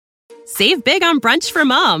Save big on brunch for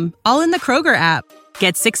mom, all in the Kroger app.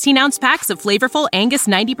 Get 16-ounce packs of flavorful Angus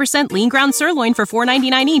 90% lean ground sirloin for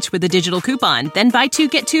 $4.99 each with a digital coupon. Then buy 2,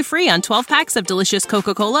 get 2 free on 12 packs of delicious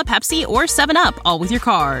Coca-Cola, Pepsi, or 7-Up, all with your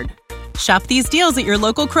card. Shop these deals at your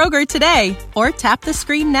local Kroger today, or tap the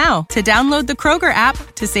screen now to download the Kroger app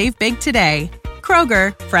to save big today.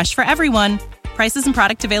 Kroger, fresh for everyone. Prices and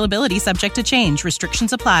product availability subject to change.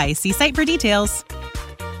 Restrictions apply. See site for details.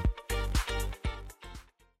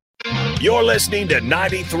 You're listening to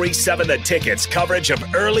 93.7 The Ticket's coverage of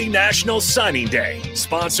early National Signing Day,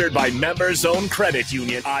 sponsored by Members Own Credit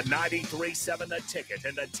Union on 93.7 The Ticket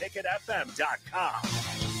and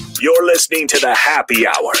theticketfm.com. You're listening to the Happy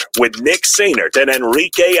Hour with Nick Sainert and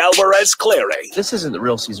Enrique Alvarez-Clary. This isn't the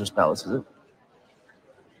real Caesar's Palace, is it?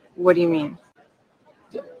 What do you mean?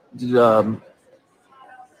 Did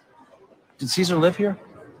Caesar live here?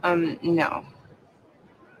 No.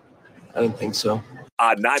 I didn't think so.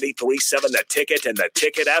 On 93.7 The Ticket and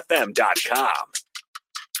theticketfm.com.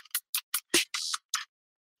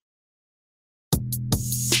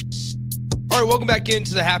 All right, welcome back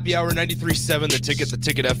into the Happy Hour, 93.7 The Ticket,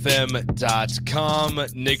 theticketfm.com.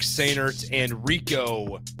 Nick Sainert and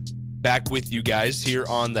Rico back with you guys here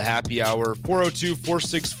on the Happy Hour.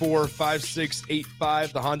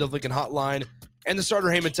 402-464-5685, the Honda Lincoln Hotline, and the Starter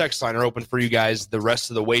Heyman text line are open for you guys the rest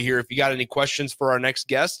of the way here. If you got any questions for our next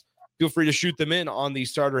guest, feel free to shoot them in on the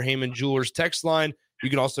Starter Heyman Jewelers text line. You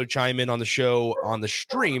can also chime in on the show on the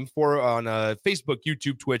stream on Facebook,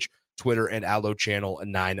 YouTube, Twitch, Twitter, and Allo Channel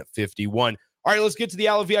 951. All right, let's get to the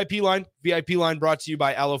Allo VIP line. VIP line brought to you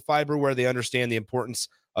by Allo Fiber, where they understand the importance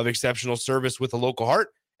of exceptional service with a local heart.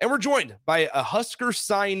 And we're joined by a Husker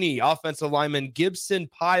signee, offensive lineman Gibson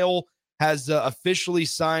Pyle has officially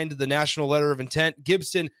signed the national letter of intent.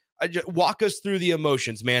 Gibson, walk us through the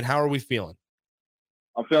emotions, man. How are we feeling?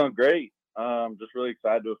 I'm feeling great. Just really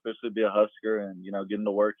excited to officially be a Husker and, getting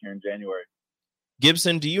to work here in January.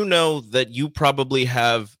 Gibson, do you know that you probably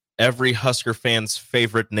have every Husker fan's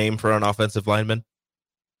favorite name for an offensive lineman?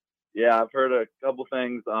 Yeah, I've heard a couple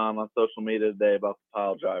things on social media today about the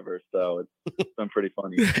Pyle drivers, so it's been pretty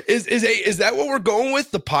funny. Is that what we're going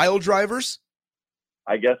with, the Pyle drivers?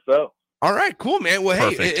 I guess so. All right, cool, man. Well,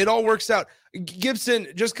 Perfect. Hey, it all works out. Gibson,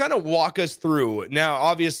 just kind of walk us through. Now,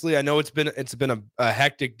 obviously, I know it's been a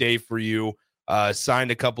hectic day for you.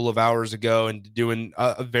 Signed a couple of hours ago and doing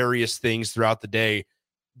various things throughout the day.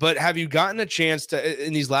 But have you gotten a chance to,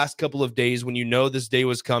 in these last couple of days, when you know this day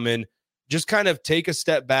was coming, just kind of take a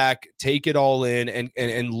step back, take it all in,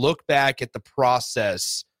 and look back at the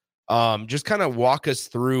process? Just kind of walk us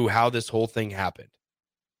through how this whole thing happened.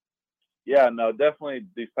 Yeah, no, definitely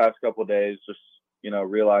these past couple of days, just,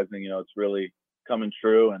 realizing, it's really coming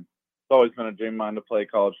true. And it's always been a dream of mine to play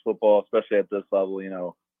college football, especially at this level.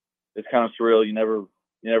 It's kind of surreal. You never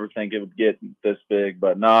think it would get this big.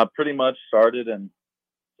 But no, I pretty much started in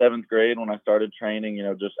 7th grade when I started training,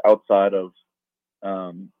 just outside of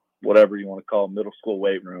whatever you want to call middle school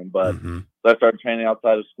weight room. But so I started training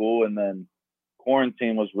outside of school, and then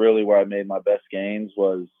quarantine was really where I made my best gains,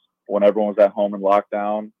 was when everyone was at home in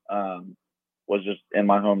lockdown. Was just in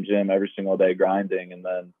my home gym every single day grinding, and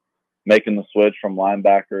then making the switch from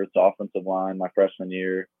linebacker to offensive line my freshman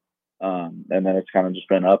year. And then it's kind of just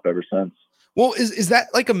been up ever since. Well, is that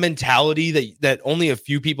like a mentality that only a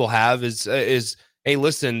few people have? Is hey,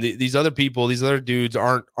 listen, these other people, these other dudes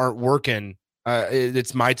aren't working.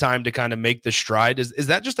 It's my time to kind of make the stride. Is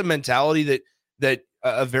that just a mentality that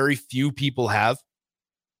a very few people have?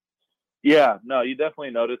 Yeah, no, you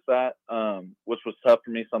definitely notice that, which was tough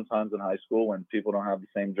for me sometimes in high school when people don't have the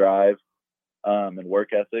same drive and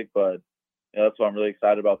work ethic. But that's what I'm really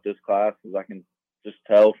excited about this class, is I can just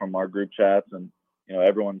tell from our group chats and,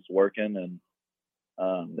 everyone's working,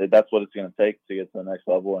 and that's what it's going to take to get to the next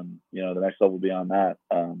level. And, the next level beyond that,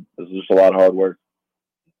 this is just a lot of hard work.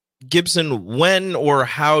 Gibson, when or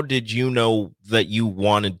how did you know that you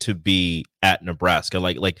wanted to be at Nebraska?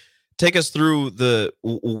 Like take us through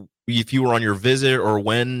if you were on your visit, or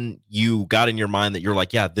when you got in your mind that you're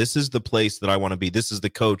like, yeah, this is the place that I want to be. This is the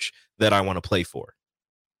coach that I want to play for.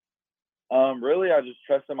 Really, I just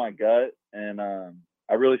trusted my gut, and I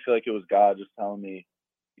really feel like it was God just telling me,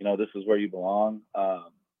 this is where you belong.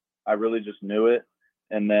 I really just knew it.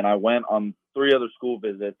 And then I went on 3 other school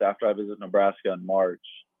visits after I visited Nebraska in March,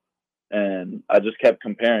 and I just kept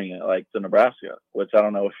comparing it to Nebraska, which I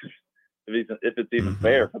don't know if it's even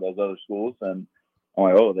fair for those other schools. And I'm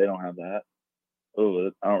like, oh, they don't have that. Oh,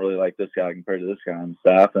 I don't really like this guy compared to this guy on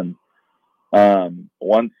staff. And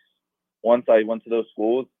once I went to those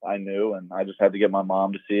schools, I knew, and I just had to get my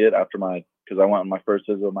mom to see it because I went on my first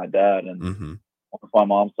visit with my dad. And once my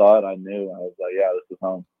mom saw it, I knew. I was like, yeah, this is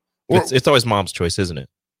home. It's always mom's choice, isn't it?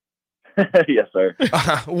 Yes, sir.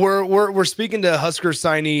 We're speaking to Husker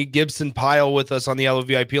signee Gibson Pyle with us on the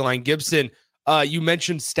LVIP line. Gibson, you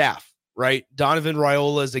mentioned staff, right? Donovan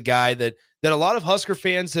Raiola is a guy that a lot of Husker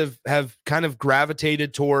fans have kind of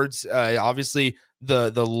gravitated towards. Obviously,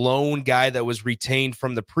 the lone guy that was retained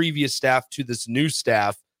from the previous staff to this new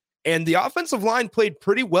staff, and the offensive line played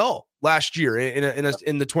pretty well last year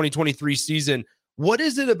in the 2023 season. What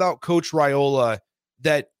is it about Coach Raiola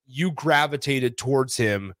that you gravitated towards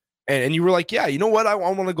him? And you were like, yeah, you know what? I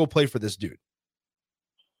want to go play for this dude.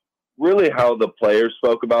 Really how the players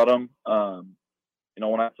spoke about him.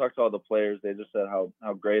 When I talked to all the players, they just said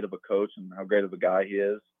how great of a coach and how great of a guy he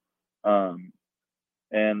is.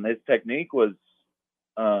 And his technique was,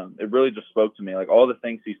 it really just spoke to me. Like all the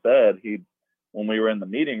things he said, when we were in the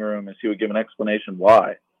meeting room, he would give an explanation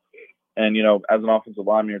why. And, as an offensive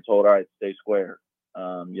lineman, you're told, all right, stay square.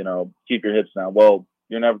 Keep your hips down. Well,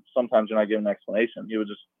 sometimes you're not given an explanation. He would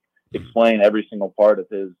just explain every single part of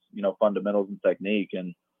his, fundamentals and technique.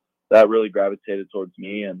 And that really gravitated towards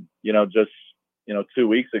me. And, just 2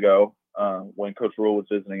 weeks ago, when Coach Rule was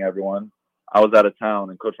visiting everyone, I was out of town,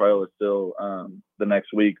 and Coach Raiola still, the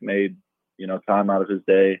next week made, time out of his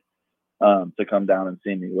day to come down and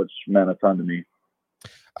see me, which meant a ton to me.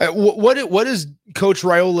 What does Coach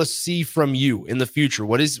Raiola see from you in the future?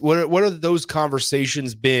 What are those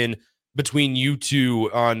conversations been between you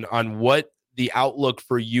two on what the outlook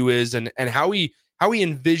for you is and how he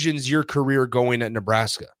envisions your career going at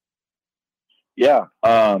Nebraska? Yeah.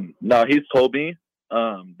 No, he's told me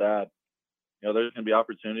that, there's going to be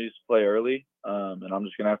opportunities to play early. And I'm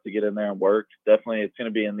just going to have to get in there and work. Definitely it's going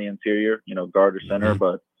to be in the interior, guard or center,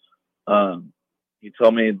 but he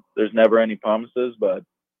told me there's never any promises, but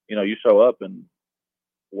you show up and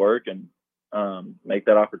work and make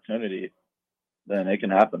that opportunity, then it can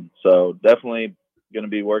happen. So definitely going to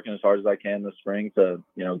be working as hard as I can this spring to,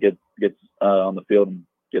 get on the field and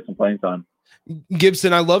get some playing time.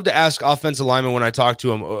 Gibson, I love to ask offensive linemen when I talk to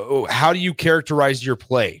them, how do you characterize your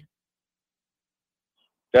play?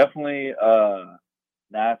 Definitely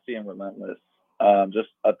nasty and relentless. Just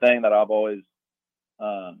a thing that I've always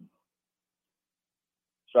tried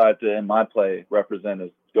to, in my play, represent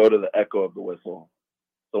is go to the echo of the whistle.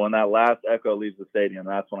 So when that last echo leaves the stadium,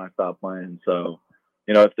 that's when I stop playing. So,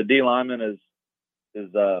 if the D lineman is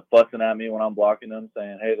fussing at me when I'm blocking them,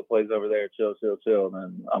 saying, hey, the play's over there, chill,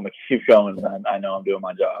 then I'm going to keep going, and I know I'm doing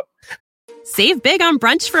my job. Save big on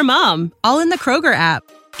brunch for mom, all in the Kroger app.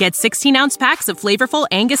 Get 16-ounce packs of flavorful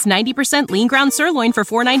Angus 90% lean ground sirloin for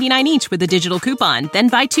 $4.99 each with a digital coupon. Then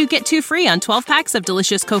buy 2, get 2 free on 12 packs of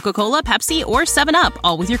delicious Coca-Cola, Pepsi, or 7-Up,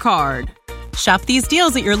 all with your card. Shop these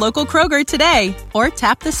deals at your local Kroger today, or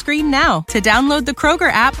tap the screen now to download the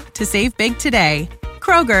Kroger app to save big today.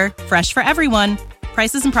 Kroger, fresh for everyone.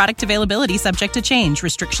 Prices and product availability subject to change.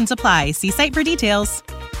 Restrictions apply. See site for details.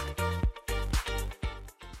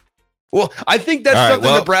 Well, I think that's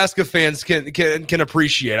something Nebraska fans can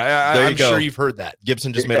appreciate. I'm sure you've heard that.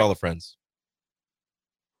 Gibson just made all the friends.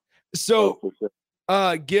 So,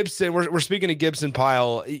 Gibson, we're speaking to Gibson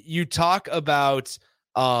Pyle. You talk about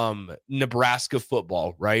Nebraska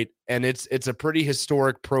football, right? And it's a pretty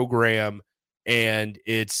historic program, and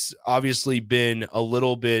it's obviously been a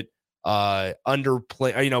little bit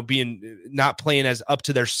underplay, being not playing as up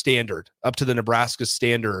to their standard, up to the Nebraska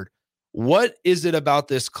standard. What is it about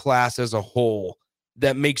this class as a whole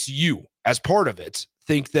that makes you, as part of it,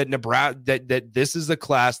 think that Nebraska that this is a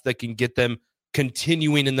class that can get them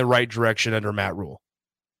continuing in the right direction under Matt Rule?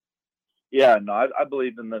 Yeah, no, I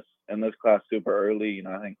believe in this class super early.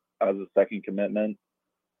 I think I was a second commitment.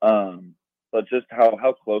 But just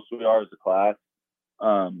how close we are as a class.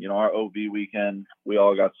 Our OV weekend, we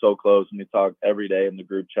all got so close, and we talked every day in the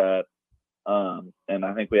group chat. And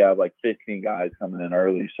I think we have like 15 guys coming in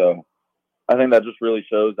early. So I think that just really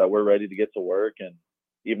shows that we're ready to get to work. And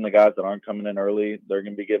even the guys that aren't coming in early, they're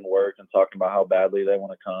going to be getting work and talking about how badly they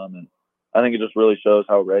want to come. And I think it just really shows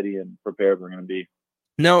how ready and prepared we're going to be.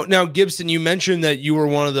 Now, Gibson, you mentioned that you were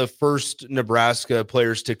one of the first Nebraska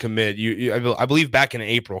players to commit. I believe back in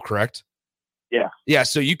April, correct? Yeah. Yeah.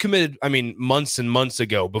 So you committed, months and months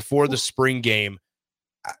ago before the spring game.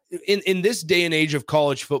 In this day and age of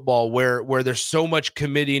college football where there's so much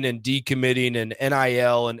committing and decommitting and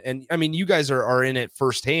NIL and you guys are in it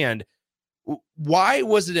firsthand. Why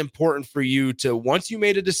was it important for you to, once you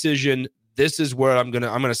made a decision, this is where I'm going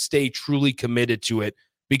to stay truly committed to it,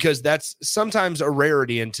 because that's sometimes a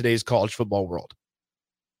rarity in today's college football world?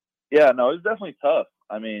 Yeah, no, it's definitely tough.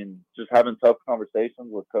 Just having tough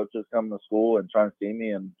conversations with coaches coming to school and trying to see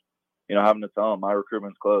me and, having to tell them my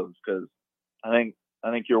recruitment's closed, because I think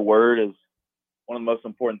your word is one of the most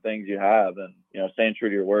important things you have. And, staying true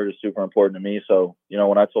to your word is super important to me. So,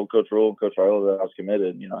 when I told Coach Rule and Coach Riley that I was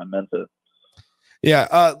committed, I meant it.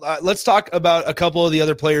 Yeah, let's talk about a couple of the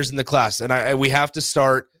other players in the class, and we have to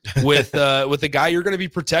start with the guy you're going to be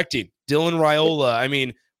protecting, Dylan Raiola. I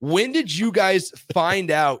mean, when did you guys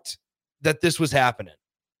find out that this was happening?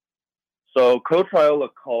 So Coach Raiola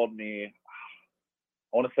called me,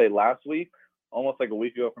 I want to say last week, almost like a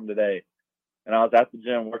week ago from today, and I was at the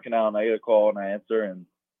gym working out, and I get a call and I answer, and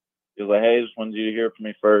he was like, "Hey, just wanted you to hear from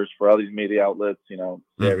me first for all these media outlets, say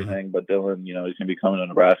everything, but Dylan, he's going to be coming to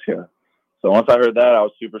Nebraska." So once I heard that, I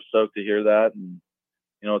was super stoked to hear that. And,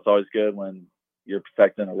 it's always good when you're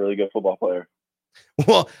protecting a really good football player.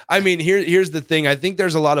 Well, I mean, here's the thing. I think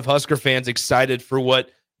there's a lot of Husker fans excited for what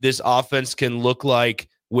this offense can look like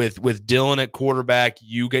with Dylan at quarterback.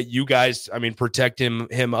 You guys, protect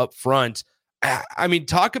him up front. I mean,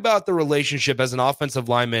 talk about the relationship as an offensive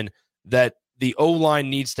lineman that the O-line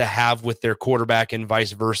needs to have with their quarterback and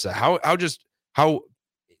vice versa. How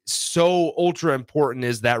so ultra important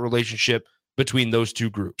is that relationship between those two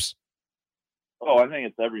groups? Oh, I think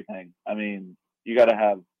it's everything. I mean, you got to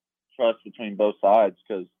have trust between both sides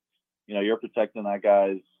because, you're protecting that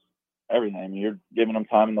guy's everything. I mean, you're giving him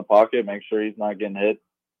time in the pocket, make sure he's not getting hit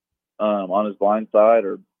on his blind side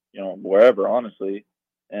or, wherever, honestly.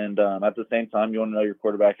 And at the same time, you want to know your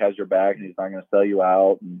quarterback has your back and he's not going to sell you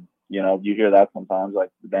out. And, you hear that sometimes, like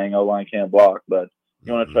the dang O-line can't block, but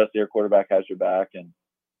you want to trust that your quarterback has your back. And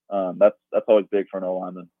that's always big for an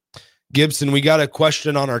O-lineman. Gibson, we got a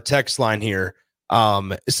question on our text line here.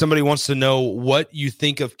 Somebody wants to know what you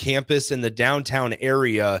think of campus in the downtown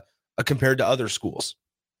area compared to other schools.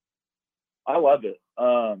 I love it.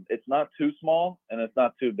 It's not too small and it's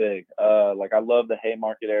not too big. I love the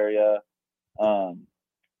Haymarket area.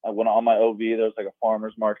 I went on my OV. There was like a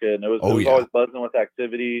farmer's market, and it was always buzzing with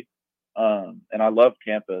activity. And I love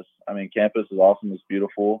campus. I mean, campus is awesome. It's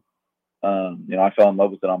beautiful. I fell in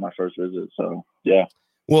love with it on my first visit. So yeah.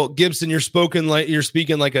 Well, Gibson, you're speaking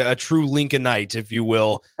like a true Lincolnite, if you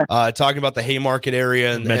will, talking about the Haymarket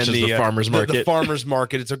area and the farmers market. The farmers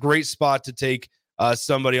market. It's a great spot to take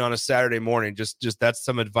somebody on a Saturday morning. Just that's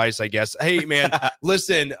some advice, I guess. Hey, man,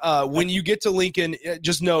 listen, when you get to Lincoln,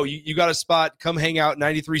 just know you got a spot. Come hang out,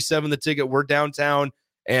 93.7 The Ticket. We're downtown,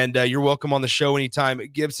 and you're welcome on the show anytime.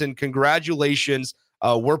 Gibson, congratulations.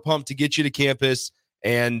 We're pumped to get you to campus.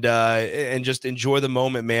 And just enjoy the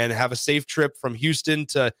moment, man. Have a safe trip from Houston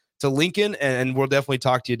to Lincoln, and we'll definitely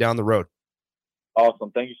talk to you down the road. Awesome.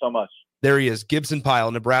 Thank you so much. There he is, Gibson Pyle,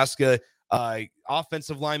 Nebraska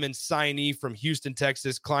offensive lineman signee from Houston,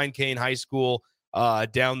 Texas. Klein Cain High School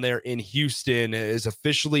down there in Houston is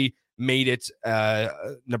officially made it.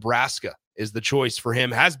 Nebraska is the choice for him,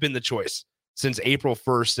 has been the choice since April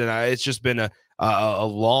 1st, and it's just been a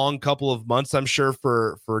long couple of months, I'm sure,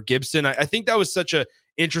 for Gibson. I think that was such a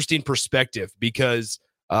interesting perspective because,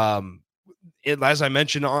 as I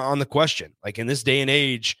mentioned on the question, like in this day and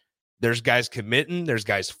age, there's guys committing, there's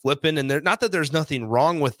guys flipping, and not that there's nothing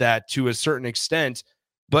wrong with that to a certain extent,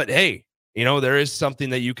 but hey, there is something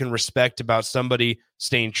that you can respect about somebody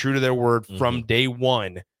staying true to their word from day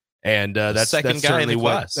one. And that's certainly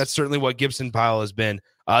what Gibson Pyle has been.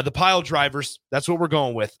 The Pyle drivers, that's what we're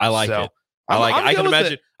going with. I like it.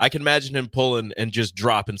 I can imagine him pulling and just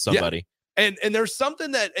dropping somebody. Yeah. And there's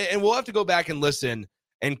something and we'll have to go back and listen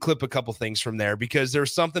and clip a couple things from there because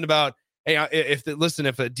there's something about, hey,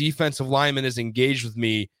 if a defensive lineman is engaged with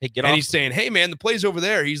me he's saying, hey man, the play's over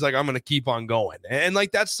there, he's like, I'm going to keep on going. And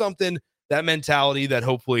like, that's something, that mentality that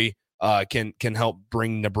hopefully can help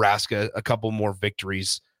bring Nebraska a couple more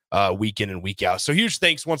victories week in and week out. So huge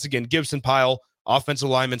thanks once again, Gibson Pyle, offensive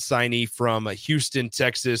lineman signee from Houston,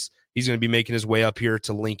 Texas. He's going to be making his way up here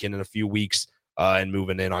to Lincoln in a few weeks and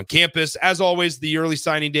moving in on campus. As always, the early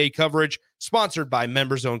signing day coverage sponsored by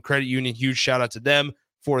Members Own Credit Union. Huge shout out to them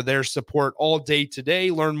for their support all day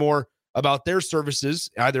today. Learn more about their services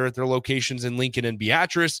either at their locations in Lincoln and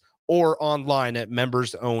Beatrice or online at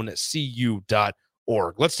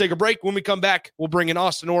membersowncu.org. Let's take a break. When we come back, we'll bring in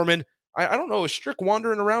Austin Orman. I don't know, is Strick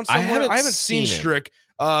wandering around somewhere? I haven't seen Strick,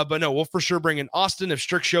 but no, we'll for sure bring in Austin. If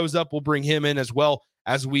Strick shows up, we'll bring him in as well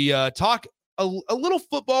as we talk a little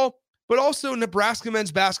football, but also Nebraska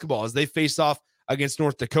men's basketball as they face off against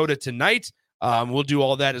North Dakota tonight. We'll do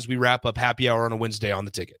all that as we wrap up happy hour on a Wednesday on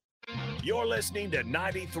The Ticket. You're listening to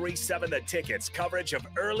 93.7 The Ticket's coverage of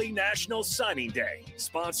early National Signing Day,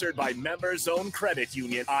 sponsored by Members Own Credit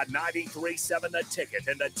Union on 93.7 The Ticket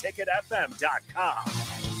and theticketfm.com.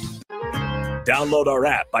 Download our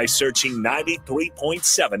app by searching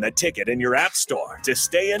 93.7 The Ticket in your app store to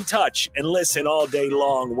stay in touch and listen all day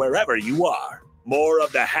long wherever you are. More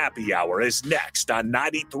of the Happy Hour is next on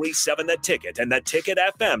 93.7 The Ticket and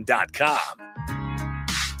theticketfm.com.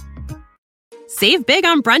 Save big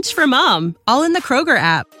on brunch for mom, all in the Kroger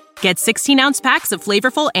app. Get 16-ounce packs of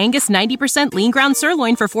flavorful Angus 90% lean ground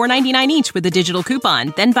sirloin for $4.99 each with a digital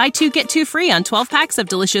coupon. Then buy 2, get 2 free on 12 packs of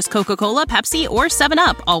delicious Coca-Cola, Pepsi, or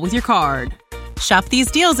 7-Up, all with your card. Shop these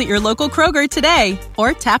deals at your local Kroger today,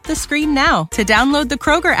 or tap the screen now to download the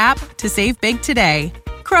Kroger app to save big today.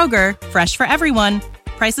 Kroger, fresh for everyone.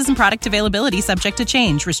 Prices and product availability subject to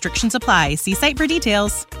change. Restrictions apply. See site for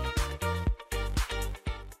details.